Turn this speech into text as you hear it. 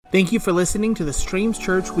Thank you for listening to the Streams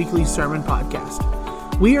Church Weekly Sermon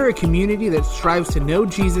Podcast. We are a community that strives to know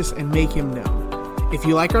Jesus and make him known. If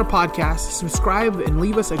you like our podcast, subscribe and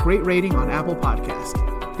leave us a great rating on Apple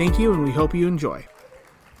Podcast. Thank you, and we hope you enjoy.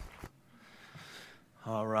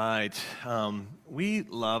 All right. We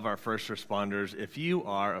love our first responders. If you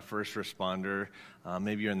are a first responder,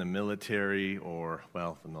 maybe you're in the military or,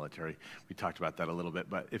 the military, we talked about that a little bit,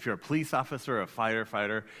 but if you're a police officer, a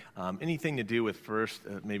firefighter, anything to do with first,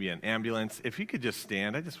 maybe an ambulance, if you could just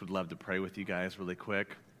stand, I just would love to pray with you guys really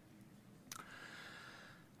quick.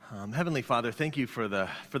 Heavenly Father, thank you for the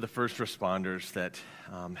first responders that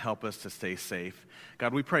help us to stay safe.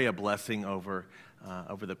 God, we pray a blessing over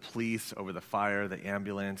the police, over the fire, the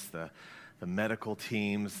ambulance, the medical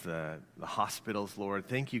teams, the hospitals, Lord.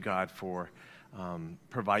 Thank you, God, for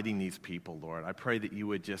providing these people, Lord. I pray that you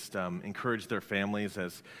would just encourage their families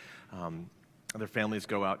as their families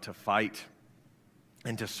go out to fight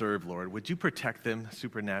and to serve, Lord. Would you protect them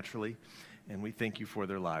supernaturally? And we thank you for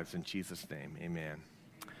their lives. In Jesus' name, amen.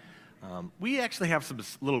 We actually have some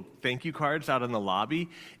little thank you cards out in the lobby.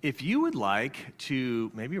 If you would like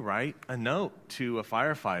to maybe write a note to a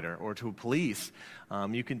firefighter or to a police,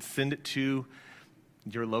 you can send it to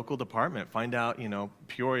your local department. Find out,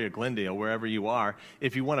 Peoria, Glendale, wherever you are.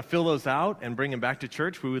 If you want to fill those out and bring them back to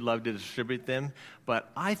church, we would love to distribute them. But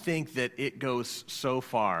I think that it goes so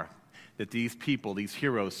far that these people, these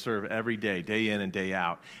heroes, serve every day, day in and day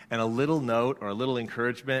out. And a little note or a little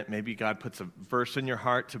encouragement, maybe God puts a verse in your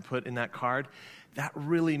heart to put in that card, that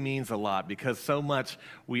really means a lot because so much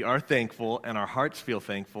we are thankful and our hearts feel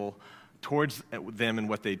thankful towards them and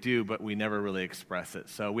what they do, but we never really express it.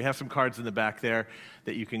 So we have some cards in the back there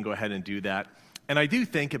that you can go ahead and do that. And I do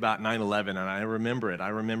think about 9/11, and I remember it. I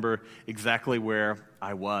remember exactly where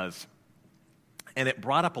I was. And it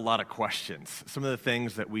brought up a lot of questions. Some of the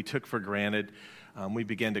things that we took for granted, we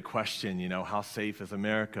began to question, how safe is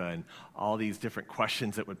America, and all these different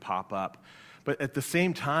questions that would pop up. But at the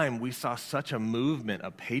same time, we saw such a movement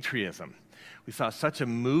of patriotism. We saw such a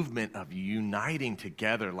movement of uniting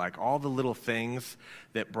together, like all the little things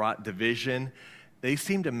that brought division, they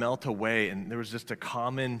seemed to melt away, and there was just a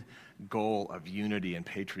common goal of unity and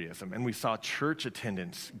patriotism. And we saw church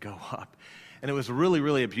attendance go up. And it was really,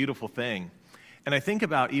 really a beautiful thing. And I think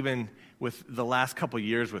about even with the last couple of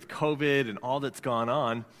years with COVID and all that's gone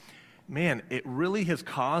on, man, it really has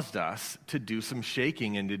caused us to do some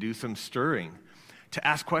shaking and to do some stirring, to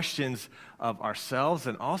ask questions of ourselves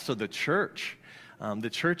and also the church. The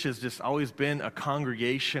church has just always been a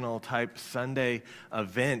congregational type Sunday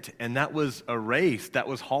event, and that was erased, that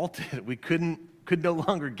was halted. We could no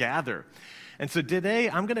longer gather. And so today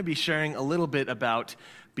I'm going to be sharing a little bit about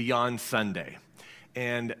Beyond Sunday.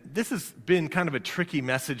 And this has been kind of a tricky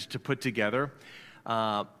message to put together.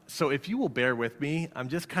 So if you will bear with me, I'm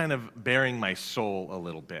just kind of bearing my soul a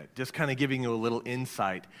little bit, just kind of giving you a little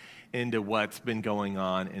insight into what's been going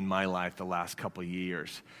on in my life the last couple of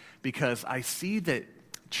years. Because I see that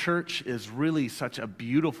church is really such a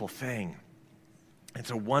beautiful thing.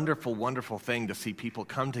 It's a wonderful, wonderful thing to see people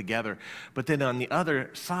come together. But then on the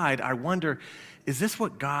other side, I wonder, is this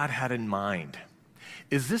what God had in mind?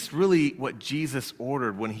 Is this really what Jesus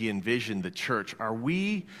ordered when he envisioned the church? Are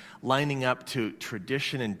we lining up to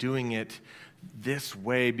tradition and doing it this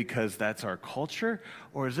way because that's our culture?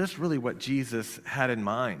 Or is this really what Jesus had in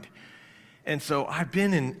mind? And so I've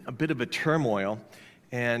been in a bit of a turmoil,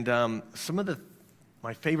 and some of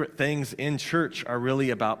my favorite things in church are really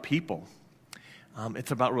about people.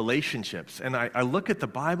 It's about relationships. And I look at the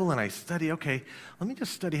Bible and I study, okay, let me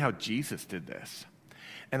just study how Jesus did this.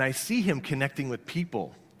 And I see him connecting with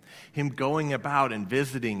people, him going about and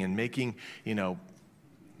visiting and making,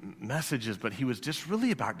 messages, but he was just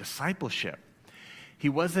really about discipleship. He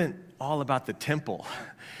wasn't all about the temple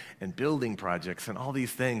and building projects and all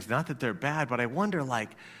these things. Not that they're bad, but I wonder,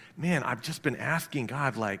 I've just been asking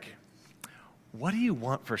God, what do you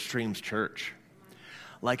want for Streams Church?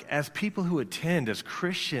 As people who attend, as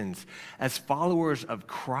Christians, as followers of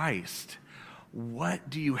Christ, what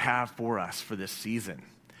do you have for us for this season?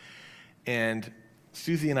 And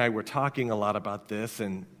Susie and I were talking a lot about this,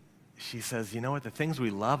 and she says, the things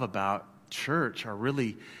we love about church are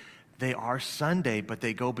really, they are Sunday, but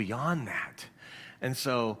they go beyond that. And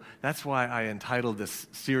so that's why I entitled this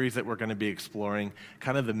series that we're going to be exploring,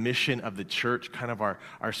 kind of the mission of the church, kind of our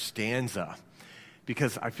stanza.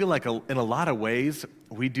 Because I feel like in a lot of ways,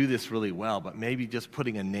 we do this really well, but maybe just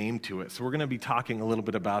putting a name to it. So we're going to be talking a little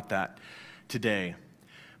bit about that today.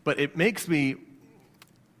 But it makes me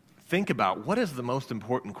think about what is the most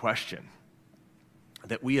important question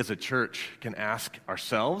that we as a church can ask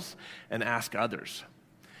ourselves and ask others.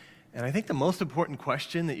 And I think the most important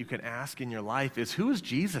question that you can ask in your life is, who is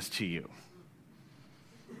Jesus to you?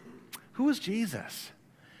 Who is Jesus?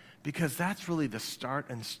 Because that's really the start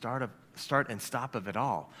and stop of it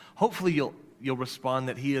all. Hopefully you'll respond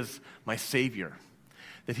that he is my Savior,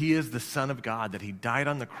 that he is the Son of God, that he died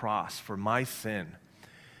on the cross for my sin,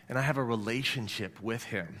 and I have a relationship with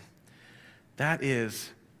him. That is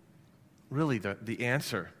really the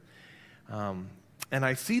answer. And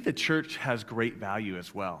I see the church has great value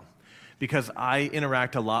as well, because I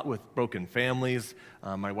interact a lot with broken families.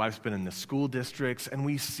 My wife's been in the school districts, and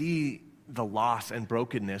we see the loss and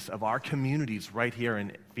brokenness of our communities right here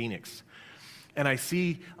in Phoenix. And I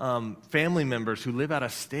see family members who live out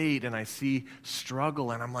of state, and I see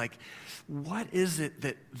struggle, and I'm like, what is it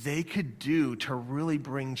that they could do to really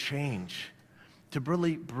bring change, to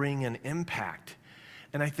really bring an impact?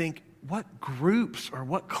 And I think, what groups or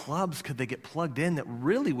what clubs could they get plugged in that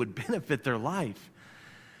really would benefit their life?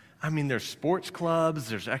 I mean, there's sports clubs,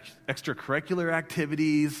 there's extracurricular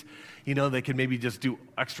activities, they can maybe just do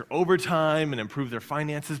extra overtime and improve their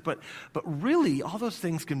finances, but really, all those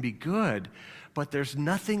things can be good, but there's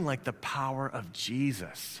nothing like the power of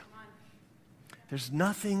Jesus. There's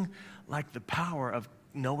nothing like the power of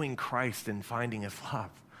knowing Christ and finding his love.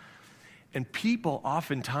 And people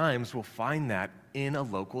oftentimes will find that in a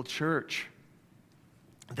local church.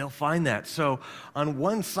 They'll find that. So on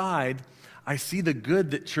one side, I see the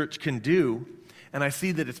good that church can do, and I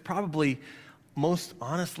see that it's probably, most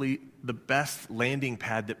honestly, the best landing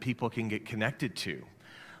pad that people can get connected to.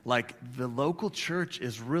 Like, the local church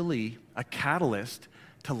is really a catalyst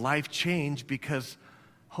to life change, because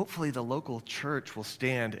hopefully the local church will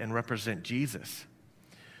stand and represent Jesus.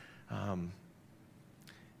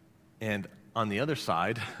 And on the other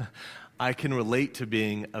side, I can relate to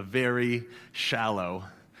being a very shallow,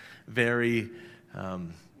 very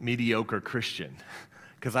mediocre Christian,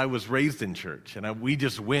 because I was raised in church, and we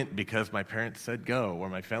just went because my parents said go, or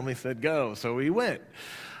my family said go, so we went.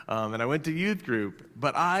 And I went to youth group,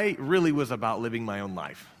 but I really was about living my own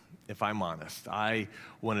life, if I'm honest. I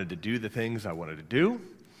wanted to do the things I wanted to do.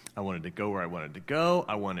 I wanted to go where I wanted to go.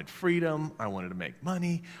 I wanted freedom. I wanted to make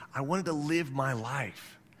money. I wanted to live my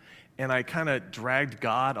life. And I kind of dragged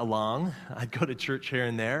God along. I'd go to church here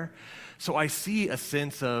and there. So I see a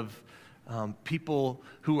sense of people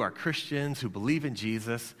who are Christians, who believe in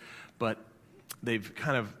Jesus, but they've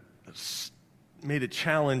kind of made a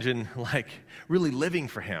challenge in really living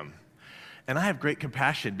for him. And I have great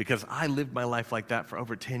compassion, because I lived my life like that for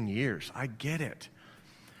over 10 years. I get it.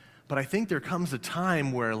 But I think there comes a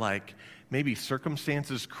time where maybe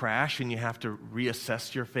circumstances crash and you have to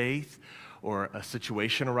reassess your faith, or a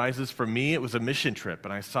situation arises. For me, it was a mission trip,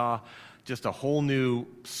 and I saw just a whole new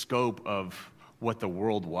scope of what the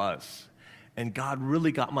world was. And God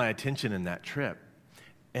really got my attention in that trip.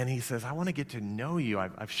 And he says, I want to get to know you.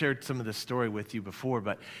 I've shared some of this story with you before,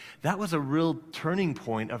 but that was a real turning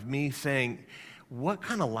point of me saying, what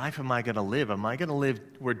kind of life am I going to live? Am I going to live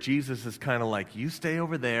where Jesus is kind of like, you stay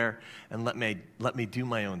over there and let me do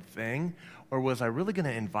my own thing? Or was I really going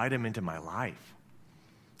to invite him into my life?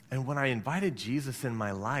 And when I invited Jesus in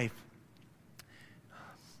my life,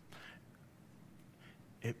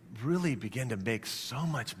 it really began to make so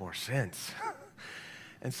much more sense.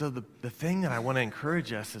 And so the thing that I want to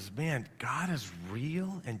encourage us is, man, God is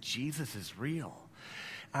real and Jesus is real.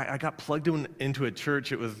 I got plugged into a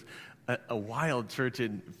church. It was a wild church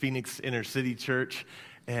in Phoenix Inner City Church.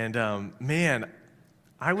 And man,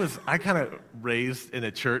 I kind of raised in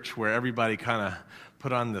a church where everybody kind of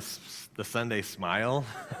put on the Sunday smile.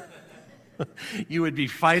 You would be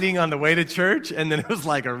fighting on the way to church, and then it was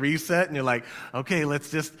like a reset, and you're like, okay, let's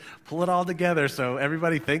just pull it all together so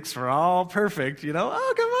everybody thinks we're all perfect,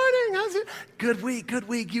 Oh, good morning, how's it? Good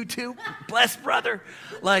week, you too. Blessed, brother.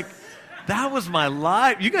 That was my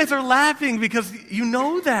life. You guys are laughing because you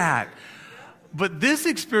know that. But this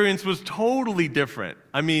experience was totally different.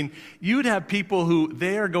 I mean, you'd have people who,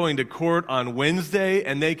 they are going to court on Wednesday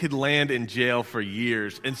and they could land in jail for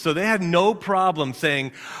years. And so they had no problem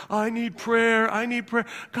saying, I need prayer.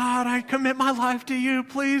 God, I commit my life to you.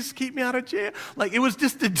 Please keep me out of jail. It was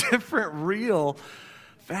just a different, real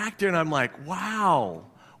factor. And I'm like, wow,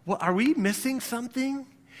 are we missing something?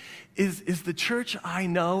 Is the church I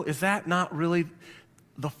know, is that not really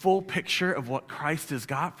the full picture of what Christ has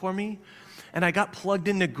got for me? And I got plugged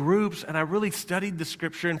into groups, and I really studied the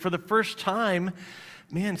scripture. And for the first time,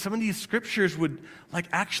 man, some of these scriptures would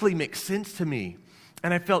actually make sense to me.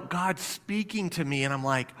 And I felt God speaking to me, and I'm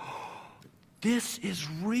like, oh, this is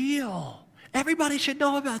real. Everybody should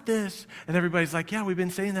know about this. And everybody's like, yeah, we've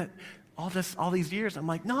been saying that all these years. I'm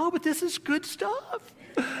like, no, but this is good stuff.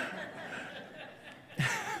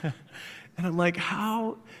 And I'm like,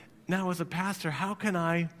 now as a pastor, how can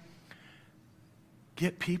I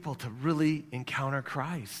get people to really encounter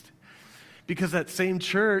Christ? Because that same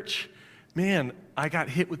church, man, I got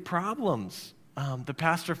hit with problems. The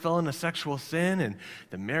pastor fell into sexual sin and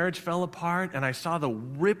the marriage fell apart, and I saw the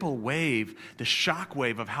ripple wave, the shock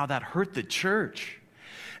wave of how that hurt the church.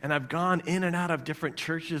 And I've gone in and out of different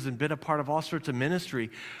churches and been a part of all sorts of ministry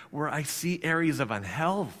where I see areas of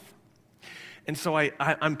unhealth. And so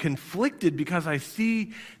I'm conflicted because I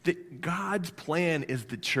see that God's plan is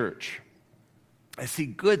the church. I see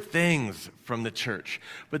good things from the church.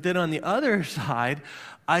 But then on the other side,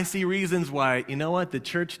 I see reasons why, you know what, the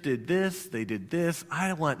church did this, they did this.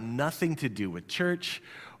 I want nothing to do with church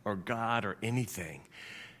or God or anything.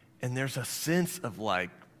 And there's a sense of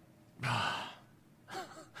like,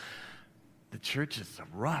 the church is a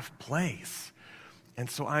rough place. And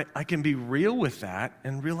so I can be real with that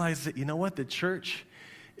and realize that, you know what, the church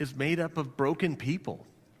is made up of broken people,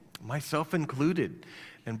 myself included.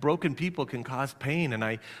 And broken people can cause pain. And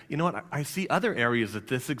I see other areas that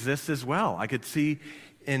this exists as well. I could see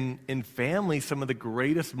in family some of the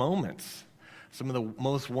greatest moments, some of the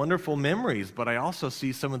most wonderful memories, but I also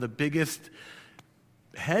see some of the biggest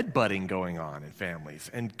headbutting going on in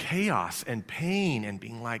families, and chaos and pain, and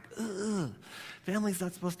being like, ugh, family's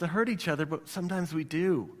not supposed to hurt each other, but sometimes we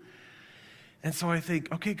do. And so I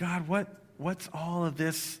think, okay, God, what's all of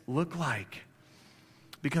this look like?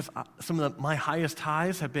 Because some of my highest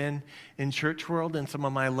highs have been in church world, and some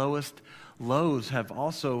of my lowest lows have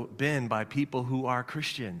also been by people who are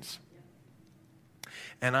Christians.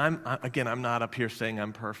 And I'm not up here saying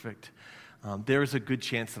I'm perfect. There's a good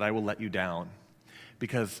chance that I will let you down,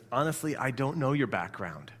 because honestly, I don't know your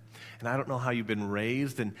background, and I don't know how you've been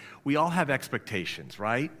raised, and we all have expectations,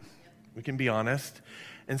 right? We can be honest.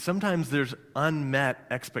 And sometimes there's unmet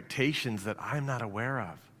expectations that I'm not aware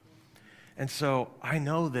of. And so I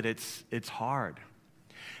know that it's hard.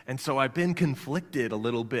 And so I've been conflicted a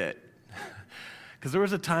little bit. Because there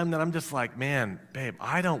was a time that I'm just like, man, babe,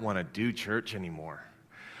 I don't want to do church anymore.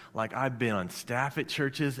 Like, I've been on staff at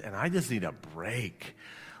churches, and I just need a break.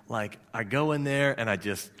 Like, I go in there, and I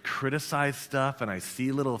just criticize stuff, and I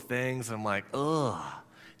see little things, and I'm like, ugh,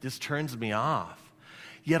 it just turns me off.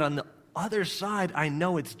 Yet on the other side, I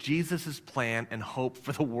know it's Jesus' plan and hope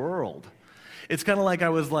for the world. It's kind of like I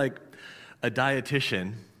was like a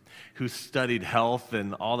dietitian who studied health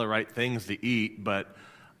and all the right things to eat, but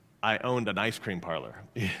I owned an ice cream parlor.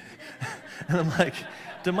 And I'm like,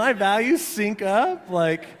 do my values sync up?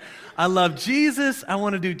 Like, I love Jesus, I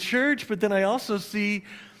want to do church, but then I also see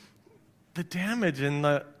the damage and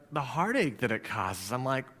the heartache that it causes. I'm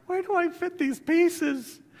like, where do I fit these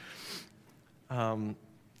pieces?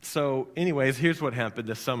 So anyways, here's what happened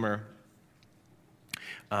this summer.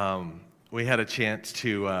 We had a chance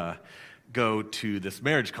to go to this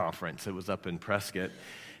marriage conference. It was up in Prescott.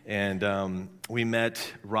 And we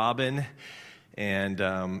met Robin and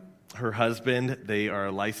her husband. They are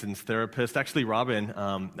licensed therapists. Actually,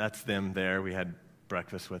 Robin, that's them there. We had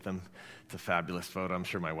breakfast with them. It's a fabulous photo. I'm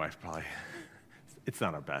sure my wife probably, it's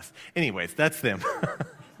not our best. Anyways, that's them.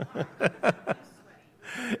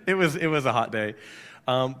 It was a hot day.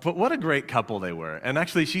 But what a great couple they were. And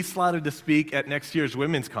actually, she's slotted to speak at next year's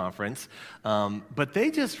women's conference. But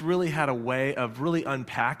they just really had a way of really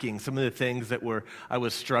unpacking some of the things that I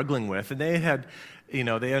was struggling with. And they had,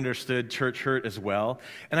 they understood church hurt as well.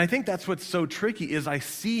 And I think that's what's so tricky is I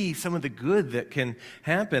see some of the good that can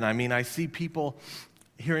happen. I mean, I see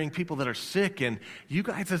hearing people that are sick, and you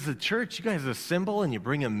guys as a church, you guys assemble and you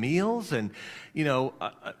bring them meals, and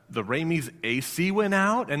the Ramey's AC went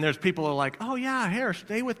out, and there's people who are like, oh yeah, here,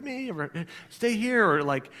 stay with me, or stay here, or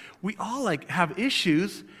like, we all like have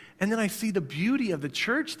issues, and then I see the beauty of the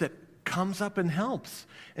church that comes up and helps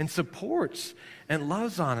and supports and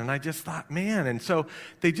loves on, and I just thought, man, and so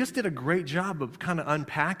they just did a great job of kind of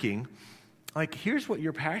unpacking, like, here's what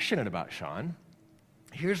you're passionate about, Shawn.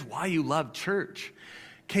 Here's why you love church.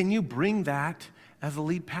 Can you bring that as a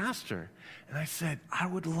lead pastor? And I said, I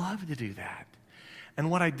would love to do that. And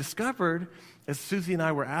what I discovered, as Susie and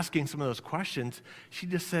I were asking some of those questions, she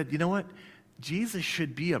just said, you know what? Jesus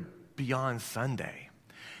should be a beyond Sunday.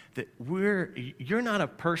 That you're not a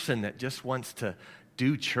person that just wants to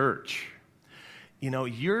do church.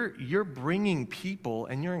 You're bringing people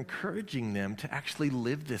and you're encouraging them to actually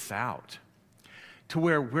live this out. To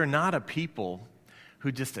where we're not a people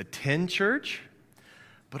who just attend church,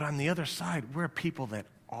 but on the other side, we're people that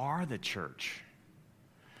are the church,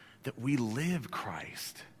 that we live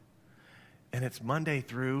Christ. And it's Monday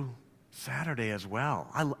through Saturday as well.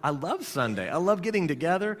 I love Sunday. I love getting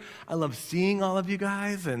together. I love seeing all of you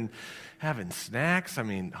guys and having snacks. I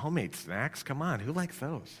mean, homemade snacks. Come on, who likes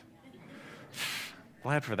those?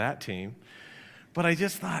 Glad for that team. But I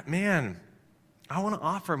just thought, man, I want to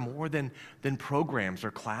offer more than programs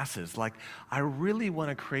or classes. Like, I really want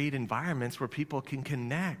to create environments where people can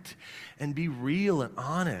connect and be real and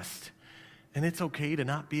honest. And it's okay to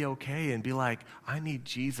not be okay and be like, I need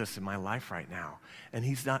Jesus in my life right now. And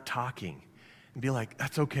he's not talking. And be like,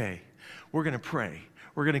 that's okay. We're going to pray.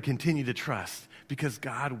 We're going to continue to trust because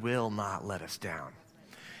God will not let us down.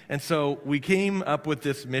 And so we came up with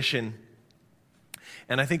this mission.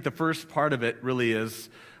 And I think the first part of it really is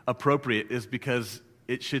appropriate, is because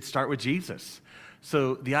it should start with Jesus.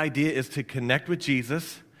 So the idea is to connect with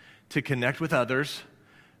Jesus, to connect with others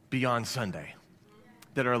beyond Sunday.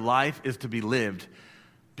 That our life is to be lived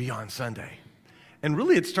beyond Sunday. And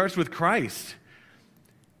really it starts with Christ.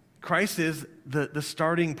 Christ is the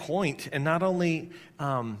starting point. And not only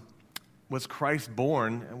was Christ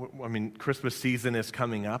born, I mean, Christmas season is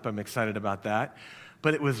coming up. I'm excited about that.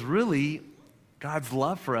 But it was really God's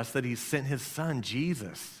love for us that he sent his son,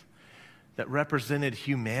 Jesus, that represented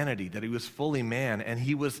humanity, that he was fully man, and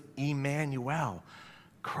he was Emmanuel,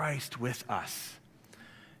 Christ with us,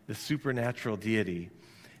 the supernatural deity.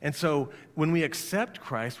 And so when we accept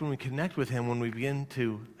Christ, when we connect with him, when we begin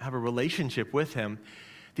to have a relationship with him,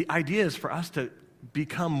 the idea is for us to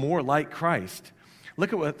become more like Christ.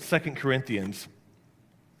 Look at what 2 Corinthians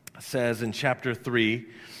says in chapter 3,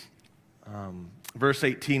 verse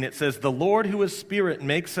 18. It says, "The Lord who is Spirit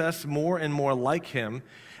makes us more and more like him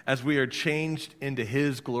as we are changed into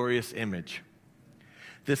his glorious image."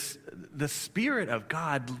 The Spirit of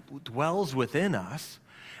God dwells within us.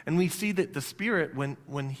 And we see that the Spirit,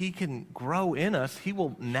 when he can grow in us, he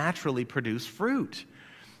will naturally produce fruit.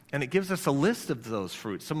 And it gives us a list of those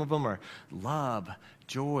fruits. Some of them are love,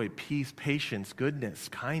 joy, peace, patience, goodness,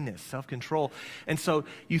 kindness, self-control. And so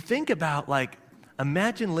you think about, like,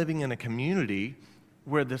 imagine living in a community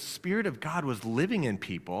where the Spirit of God was living in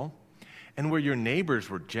people and where your neighbors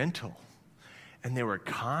were gentle and they were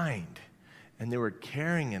kind and they were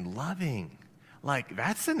caring and loving. Like,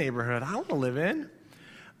 that's the neighborhood I want to live in.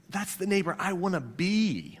 That's the neighbor I want to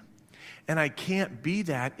be. And I can't be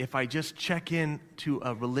that if I just check in to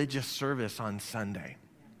a religious service on Sunday.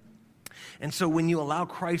 And so when you allow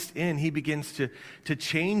Christ in, he begins to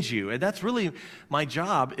change you. And that's really my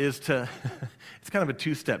job, is to, it's kind of a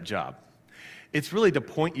two-step job. It's really to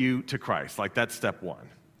point you to Christ, like that's step one.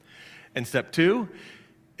 And step two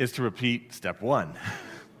is to repeat step one.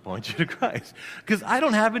 Point you to Christ. Because I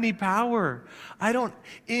don't have any power. I don't,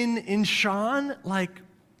 in Shawn, like,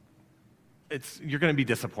 you're going to be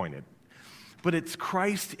disappointed. But it's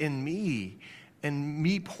Christ in me and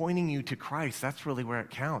me pointing you to Christ. That's really where it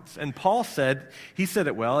counts. And Paul said, he said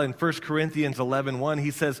it well in 1 Corinthians 11:1.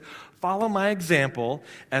 He says, "Follow my example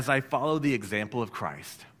as I follow the example of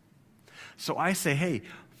Christ." So I say, hey,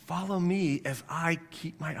 follow me as I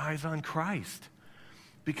keep my eyes on Christ.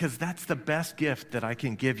 Because that's the best gift that I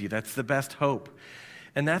can give you. That's the best hope.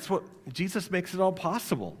 And that's what Jesus makes it all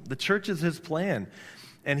possible. The church is his plan.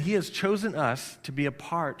 And he has chosen us to be a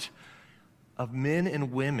part of men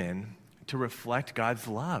and women to reflect God's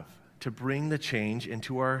love, to bring the change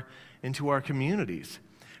into our communities.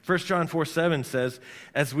 1 John 4:7 says,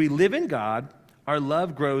 "As we live in God, our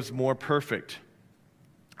love grows more perfect.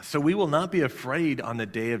 So we will not be afraid on the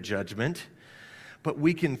day of judgment, but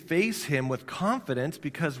we can face him with confidence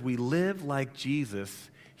because we live like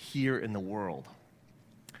Jesus here in the world."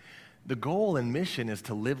 The goal and mission is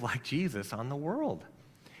to live like Jesus on the world.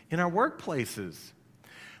 In our workplaces,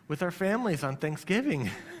 with our families on Thanksgiving,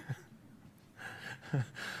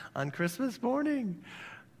 on Christmas morning,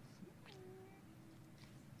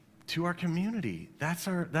 to our community. That's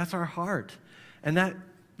our heart. And that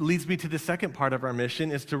leads me to the second part of our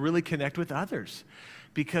mission, is to really connect with others,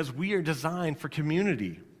 because we are designed for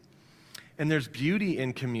community. And there's beauty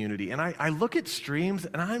in community. And I look at streams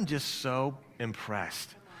and I'm just so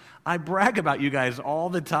impressed. I brag about you guys all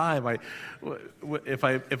the time. If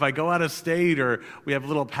I go out of state, or we have a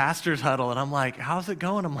little pastor's huddle, and I'm like, "How's it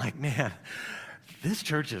going?" I'm like, "Man, this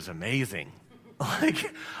church is amazing."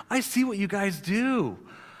 Like, I see what you guys do.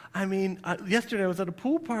 I mean, yesterday I was at a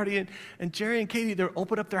pool party, and Jerry and Katie, they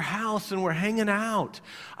opened up their house and we're hanging out.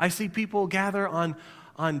 I see people gather on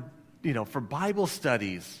for Bible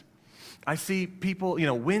studies. I see people,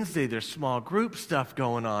 Wednesday there's small group stuff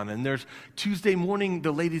going on, and there's Tuesday morning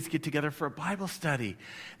the ladies get together for a Bible study.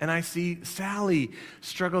 And I see Sally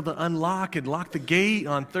struggle to unlock and lock the gate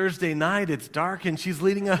on Thursday night. It's dark and she's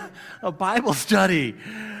leading a Bible study.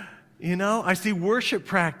 You know, I see worship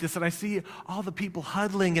practice, and I see all the people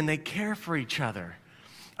huddling, and they care for each other.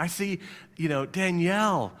 I see,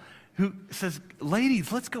 Danielle, who says,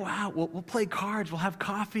 ladies, let's go out. We'll play cards. We'll have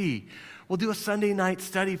coffee. We'll do a Sunday night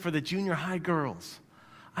study for the junior high girls.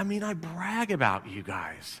 I mean, I brag about you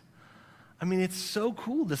guys. I mean, it's so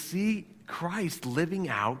cool to see Christ living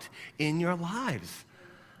out in your lives.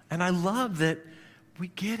 And I love that we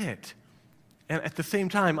get it. And at the same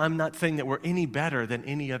time, I'm not saying that we're any better than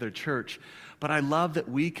any other church, but I love that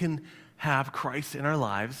we can have Christ in our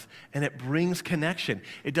lives, and it brings connection.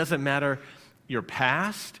 It doesn't matter your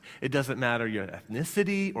past. It doesn't matter your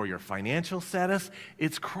ethnicity or your financial status.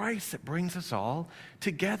 It's Christ that brings us all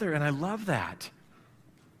together, and I love that.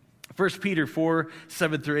 1 Peter 4,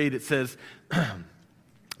 7 through 8, it says,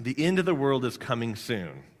 the end of the world is coming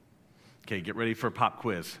soon. Okay, get ready for a pop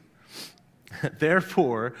quiz.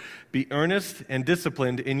 Therefore, be earnest and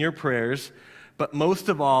disciplined in your prayers, but most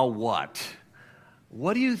of all, what?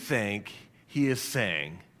 What do you think he is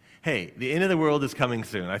saying? Hey, the end of the world is coming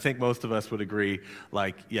soon. I think most of us would agree,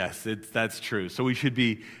 yes, that's true. So we should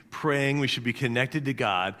be praying, we should be connected to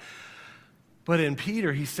God. But in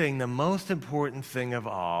Peter, he's saying the most important thing of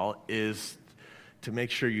all is to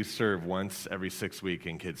make sure you serve once every 6 weeks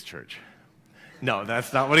in kids' church. No,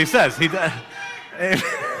 that's not what he says. He does. Amen.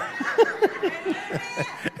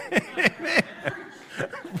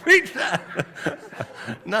 Preach that.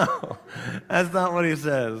 No, that's not what he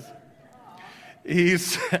says. He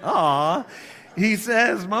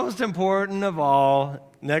says, most important of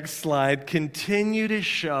all, next slide, continue to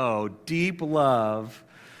show deep love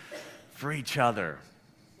for each other.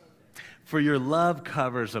 For your love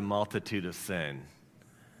covers a multitude of sin.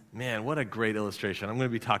 Man, what a great illustration. I'm going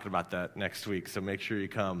to be talking about that next week, so make sure you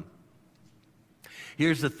come.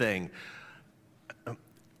 Here's the thing.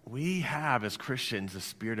 We have, as Christians, the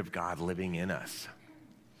Spirit of God living in us.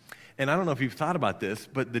 And I don't know if you've thought about this,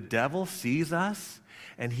 but the devil sees us,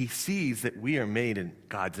 and he sees that we are made in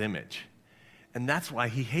God's image. And that's why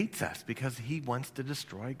he hates us, because he wants to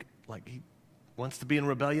destroy, he wants to be in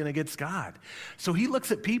rebellion against God. So he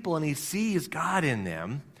looks at people, and he sees God in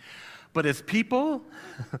them. But as people,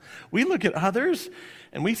 we look at others,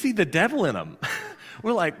 and we see the devil in them.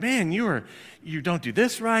 We're like, man, you don't do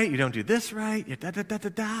this right, you don't do this right,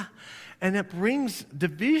 da-da-da-da-da. And it brings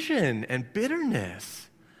division and bitterness.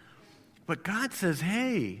 But God says,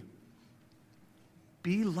 hey,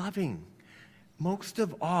 be loving. Most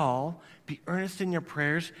of all, be earnest in your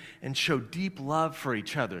prayers and show deep love for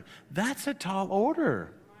each other. That's a tall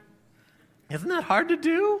order. Isn't that hard to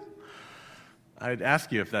do? I'd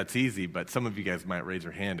ask you if that's easy, but some of you guys might raise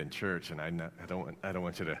your hand in church, and I don't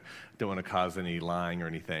want to cause any lying or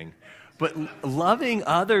anything. But loving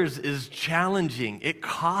others is challenging. It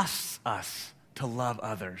costs us to love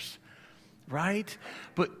others, right?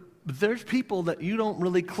 But there's people that you don't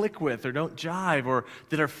really click with or don't jive or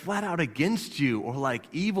that are flat out against you or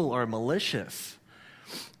evil or malicious.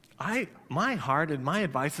 My heart and my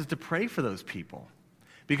advice is to pray for those people.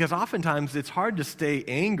 Because oftentimes it's hard to stay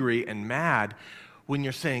angry and mad when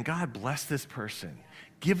you're saying, God, bless this person.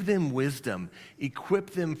 Give them wisdom.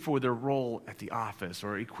 Equip them for their role at the office,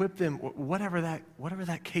 or equip them, whatever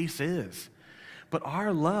that case is. But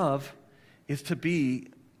our love is to be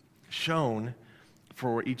shown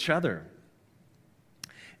for each other.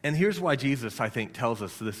 And here's why Jesus, I think, tells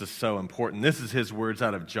us this is so important. This is his words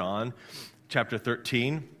out of John chapter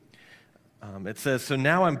 13. It says, so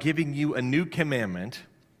now I'm giving you a new commandment.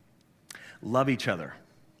 Love each other.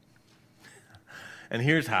 And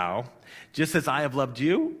here's how. Just as I have loved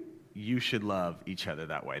you, you should love each other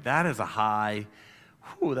that way. That's a high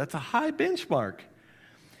benchmark.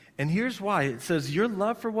 And here's why. It says, your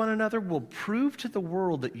love for one another will prove to the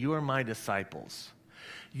world that you are my disciples.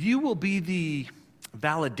 You will be the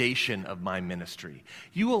validation of my ministry.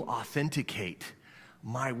 You will authenticate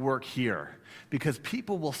my work here, because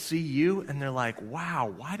people will see you and they're like,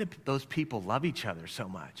 wow, why do those people love each other so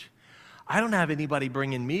much? I don't have anybody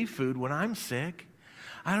bringing me food when I'm sick.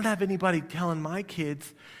 I don't have anybody telling my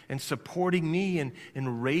kids and supporting me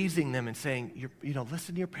and raising them and saying,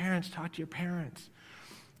 listen to your parents, talk to your parents.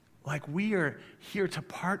 We are here to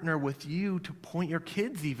partner with you to point your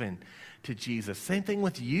kids even to Jesus. Same thing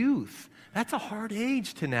with youth. That's a hard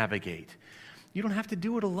age to navigate. You don't have to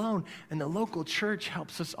do it alone. And the local church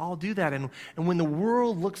helps us all do that. And when the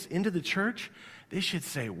world looks into the church, they should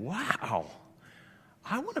say, wow,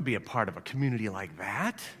 I want to be a part of a community like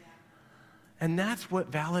that. And that's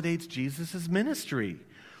what validates Jesus' ministry.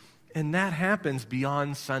 And that happens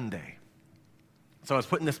beyond Sunday. So I was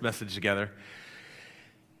putting this message together,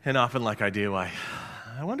 and often like I do, I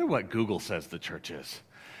I wonder what Google says the church is.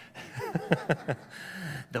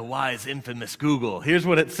 The wise, infamous Google. Here's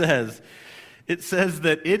what it says. It says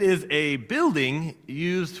that it is a building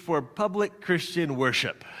used for public Christian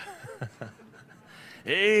worship.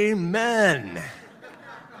 Amen.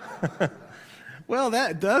 Well,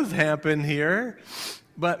 that does happen here.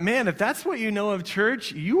 But man, if that's what you know of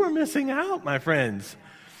church, you are missing out, my friends.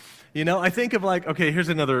 You know, I think of like, okay, here's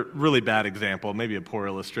another really bad example, maybe a poor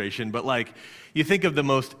illustration, but like you think of the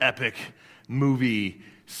most epic movie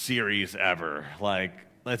series ever. Like,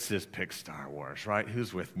 let's just pick Star Wars, right?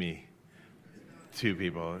 Who's with me? 2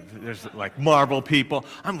 people. There's like Marvel people.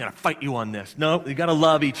 I'm going to fight you on this. No, you got to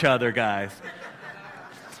love each other, guys.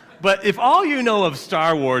 But if all you know of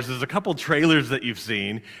Star Wars is a couple trailers that you've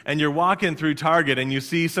seen, and you're walking through Target and you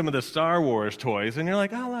see some of the Star Wars toys, and you're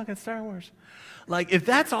like, oh, look, it's Star Wars. Like, if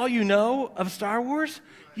that's all you know of Star Wars,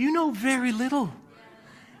 you know very little.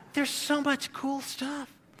 There's so much cool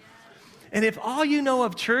stuff. And if all you know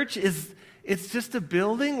of church is it's just a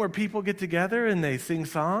building where people get together and they sing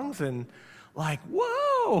songs and like,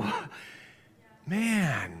 whoa,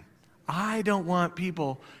 man, I don't want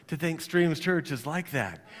people to think Streams Church is like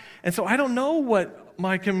that. And so I don't know what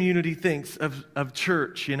my community thinks of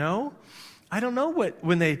church, you know? I don't know what,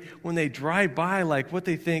 when they drive by, like what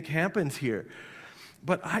they think happens here.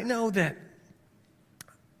 But I know that,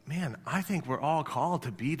 man, I think we're all called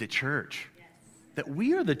to be the church. Yes. That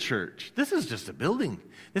we are the church. This is just a building.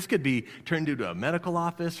 This could be turned into a medical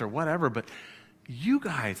office or whatever, but you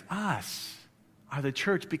guys, us, are the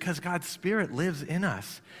church because God's Spirit lives in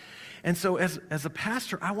us. And so as a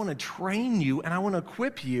pastor, I want to train you and I want to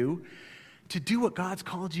equip you to do what God's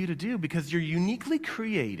called you to do because you're uniquely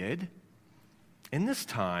created in this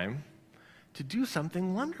time to do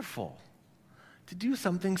something wonderful, to do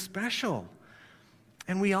something special.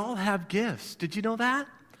 And we all have gifts. Did you know that?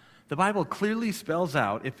 The Bible clearly spells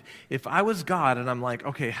out, if I was God and I'm like,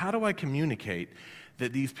 okay, how do I communicate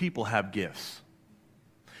that these people have gifts?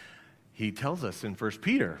 He tells us in 1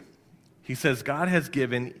 Peter, he says, God has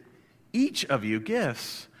given each of you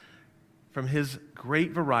gifts from his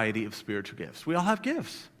great variety of spiritual gifts. We all have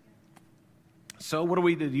gifts. So what are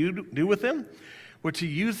we to do with them? We're to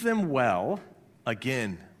use them well.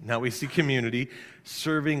 Again, now we see community,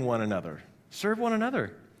 serving one another. Serve one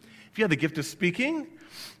another. If you have the gift of speaking,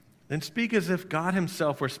 then speak as if God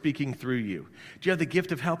himself were speaking through you. Do you have the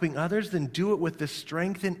gift of helping others? Then do it with the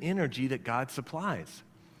strength and energy that God supplies.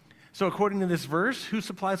 So according to this verse, who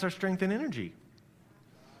supplies our strength and energy?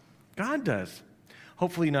 God does.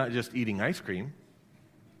 Hopefully not just eating ice cream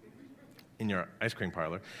in your ice cream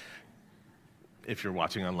parlor. If you're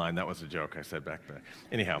watching online, that was a joke I said back there.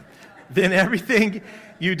 Anyhow, then everything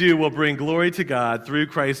you do will bring glory to God through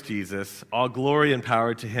Christ Jesus, all glory and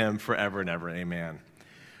power to him forever and ever. Amen.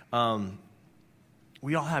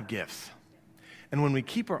 We all have gifts. And when we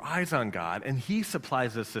keep our eyes on God and he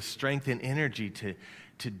supplies us the strength and energy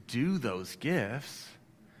to do those gifts,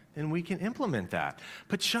 then we can implement that.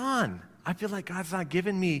 But Shawn, I feel like God's not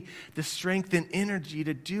giving me the strength and energy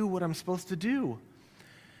to do what I'm supposed to do.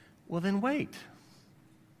 Well, then wait.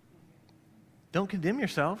 Don't condemn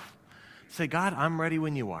yourself. Say, God, I'm ready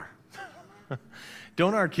when you are.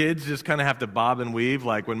 Don't our kids just kind of have to bob and weave?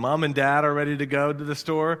 Like when mom and dad are ready to go to the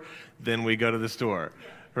store, then we go to the store,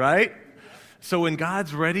 right? So when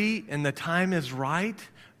God's ready and the time is right,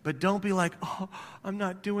 but don't be like, oh, I'm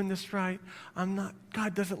not doing this right.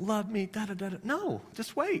 God doesn't love me. Da, da, da, da. No,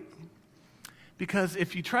 just wait. Because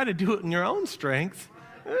if you try to do it in your own strength,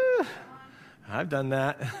 I've done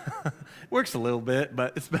that. Works a little bit,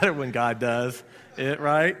 but it's better when God does it,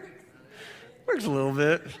 right? Works a little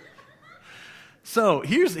bit. So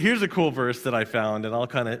here's a cool verse that I found,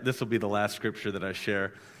 and this will be the last scripture that I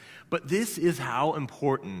share. But this is how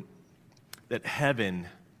important that heaven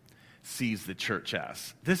sees the church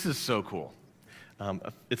as. This is so cool.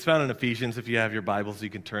 It's found in Ephesians. If you have your Bibles, you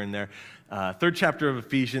can turn there. 3rd chapter of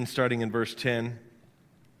Ephesians, starting in verse 10.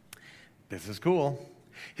 This is cool.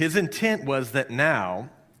 His intent was that now,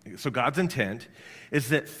 so God's intent, is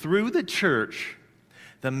that through the church,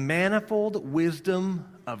 the manifold wisdom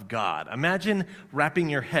of God. Imagine wrapping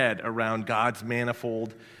your head around God's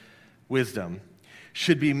manifold wisdom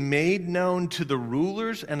should be made known to the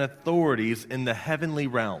rulers and authorities in the heavenly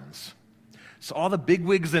realms. So all the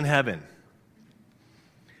bigwigs in heaven,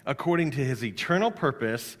 according to his eternal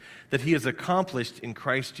purpose that he has accomplished in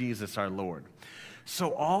Christ Jesus our Lord.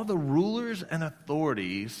 So all the rulers and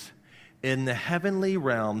authorities in the heavenly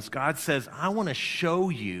realms, God says, I want to show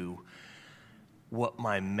you what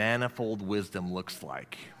my manifold wisdom looks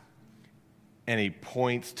like. And he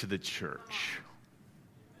points to the church.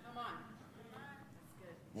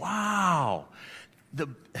 Wow.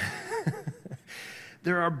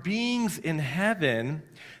 There are beings in heaven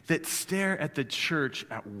that stare at the church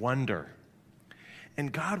at wonder.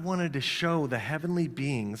 And God wanted to show the heavenly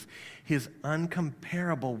beings his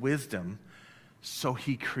uncomparable wisdom, so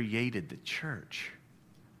he created the church.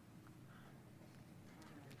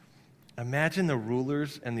 Imagine the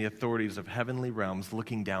rulers and the authorities of heavenly realms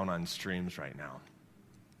looking down on Streams right now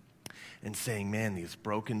and saying, man, these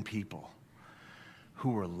broken people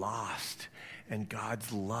who were lost, and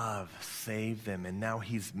God's love saved them, and now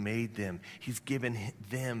he's made them. He's given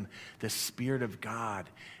them the Spirit of God,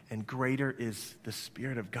 and greater is the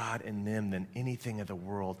Spirit of God in them than anything of the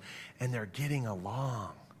world. And they're getting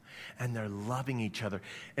along, and they're loving each other.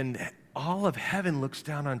 And all of heaven looks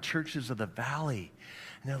down on churches of the valley,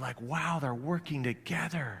 and they're like, wow, they're working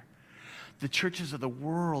together. The churches of the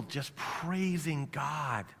world just praising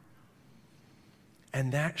God.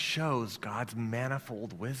 And that shows God's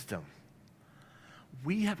manifold wisdom.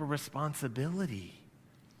 We have a responsibility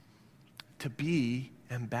to be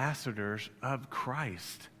ambassadors of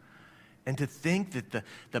Christ, and to think that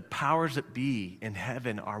the powers that be in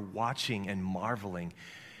heaven are watching and marveling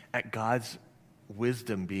at God's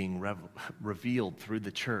wisdom being revealed through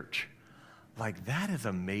the church. Like, that is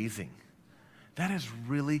amazing. That is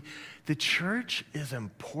really, the church is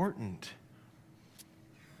important.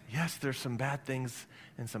 Yes, there's some bad things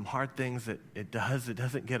and some hard things that it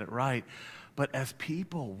doesn't get it right. But as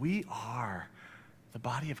people, we are the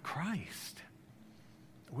body of Christ.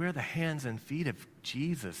 We're the hands and feet of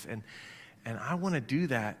Jesus. And I want to do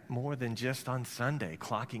that more than just on Sunday,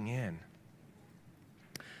 clocking in.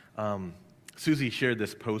 Susie shared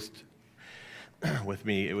this post with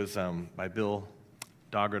me. It was by Bill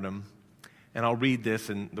Doggernham. And I'll read this,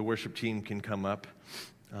 and the worship team can come up.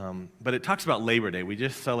 But it talks about Labor Day. We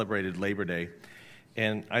just celebrated Labor Day,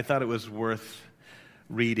 and I thought it was worth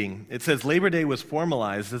reading. It says, Labor Day was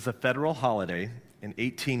formalized as a federal holiday in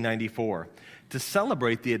 1894 to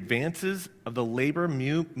celebrate the advances of the labor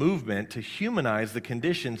movement to humanize the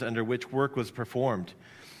conditions under which work was performed.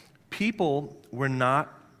 People were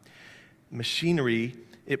not machinery.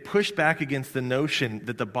 It pushed back against the notion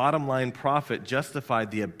that the bottom line profit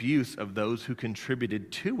justified the abuse of those who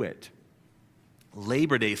contributed to it.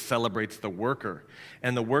 Labor Day celebrates the worker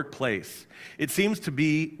and the workplace. It seems to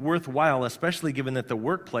be worthwhile, especially given that the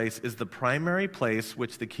workplace is the primary place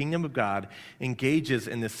which the kingdom of God engages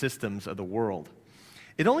in the systems of the world.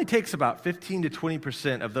 It only takes about 15 to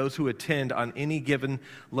 20% of those who attend on any given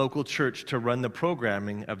local church to run the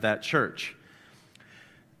programming of that church.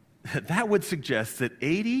 That would suggest that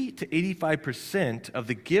 80 to 85% of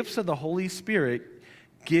the gifts of the Holy Spirit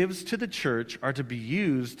gives to the church are to be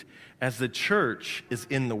used as the church is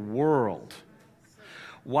in the world.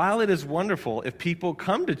 While it is wonderful if people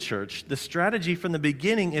come to church, the strategy from the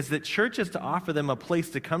beginning is that church is to offer them a place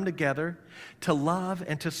to come together, to love,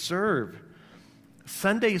 and to serve.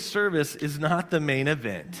 Sunday service is not the main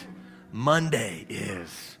event. Monday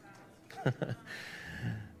is.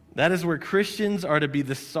 That is where Christians are to be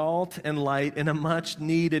the salt and light in a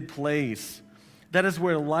much-needed place. That is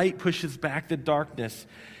where light pushes back the darkness.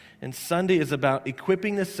 And Sunday is about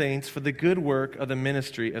equipping the saints for the good work of the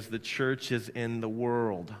ministry as the church is in the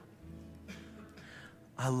world.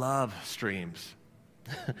 I love Streams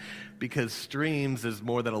because Streams is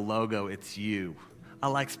more than a logo, it's you. I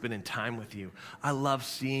like spending time with you. I love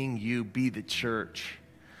seeing you be the church.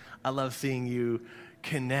 I love seeing you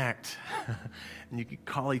connect. And you can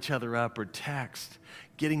call each other up or text,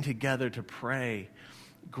 getting together to pray,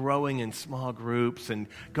 growing in small groups, and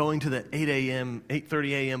going to the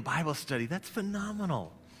 8:30 a.m. Bible study. That's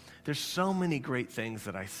phenomenal. There's so many great things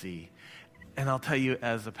that I see. And I'll tell you,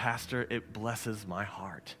 as a pastor, it blesses my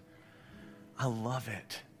heart. I love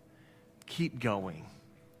it. Keep going.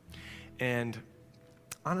 And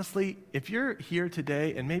honestly, if you're here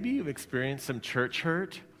today and maybe you've experienced some church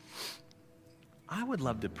hurt, I would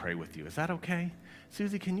love to pray with you. Is that okay?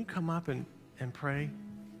 Susie, can you come up and pray?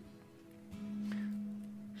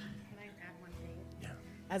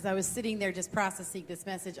 As I was sitting there just processing this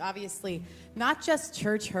message, obviously, not just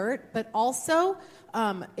church hurt, but also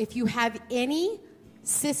if you have any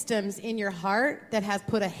systems in your heart that has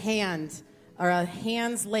put a hand or a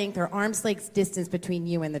hand's length or arm's length distance between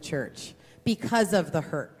you and the church because of the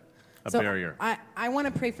hurt. A barrier. I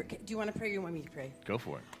want to pray for, do you want to pray or you want me to pray? Go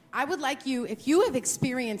for it. I would like you, if you have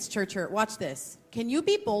experienced church hurt, watch this. Can you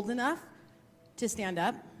be bold enough to stand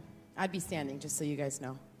up? I'd be standing, just so you guys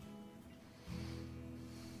know.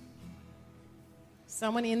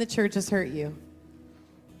 Someone in the church has hurt you.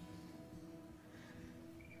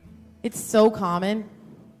 It's so common,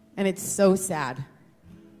 and it's so sad.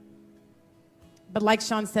 But like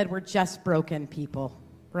Shawn said, we're just broken people,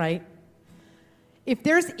 right? If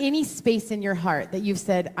there's any space in your heart that you've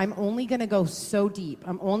said, I'm only going to go so deep,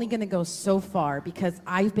 I'm only going to go so far because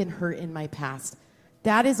I've been hurt in my past,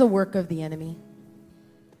 that is a work of the enemy.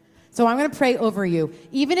 So I'm going to pray over you.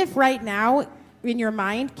 Even if right now in your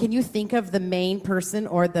mind, can you think of the main person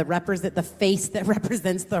or the face that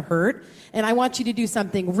represents the hurt? And I want you to do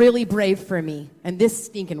something really brave for me. And this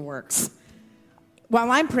stinking works.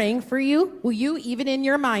 While I'm praying for you, will you, even in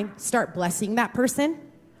your mind, start blessing that person?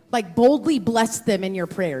 Like boldly bless them in your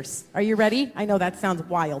prayers. Are you ready? I know that sounds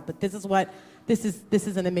wild, but this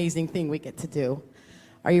is an amazing thing we get to do.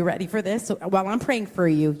 Are you ready for this? So while I'm praying for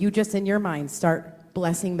you, you just in your mind start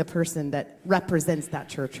blessing the person that represents that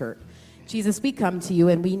church hurt. Jesus, we come to you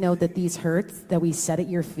and we know that these hurts that we set at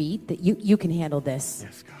your feet, that you can handle this.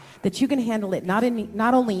 Yes, God. That you can handle it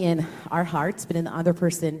not only in our hearts, but in the other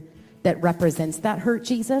person that represents that hurt,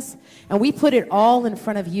 Jesus. And we put it all in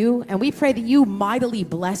front of you, and we pray that you mightily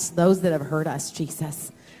bless those that have hurt us,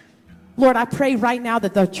 Jesus. Lord, I pray right now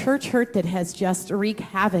that the church hurt that has just wreaked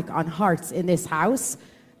havoc on hearts in this house,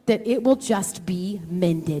 that it will just be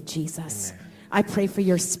mended, Jesus. Amen. I pray for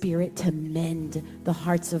your spirit to mend the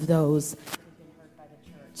hearts of those who have been hurt by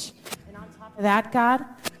the church. And on top of that, God,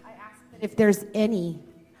 I ask that if there's any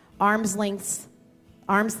arm's length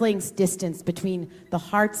distance between the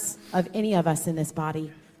hearts of any of us in this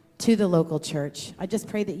body to the local church, I just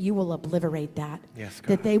pray that you will obliterate that. Yes, God.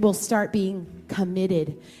 That they will start being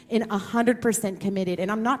committed, and 100% committed. And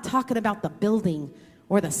I'm not talking about the building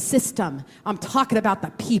or the system. I'm talking about the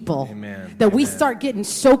people. Amen. That we start getting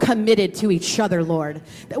so committed to each other, Lord.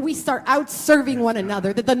 That we start out serving one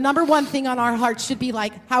another. That the number one thing on our hearts should be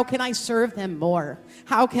like, how can I serve them more?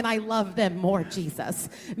 How can I love them more, Jesus?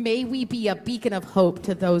 May we be a beacon of hope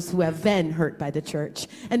to those who have been hurt by the church.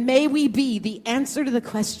 And may we be the answer to the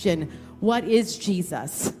question, what is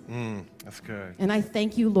Jesus? That's good. And I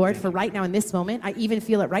thank you, Lord, for right now in this moment. I even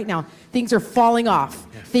feel it right now. Things are falling off.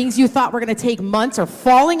 Yes. Things you thought were going to take months are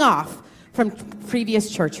falling off from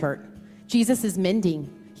previous church hurt. Jesus is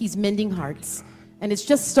mending. He's mending hearts. And it's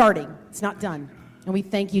just starting. It's not done. And we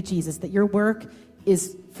thank you, Jesus, that your work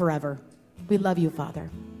is forever. We love you,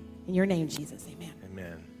 Father. In your name, Jesus, amen.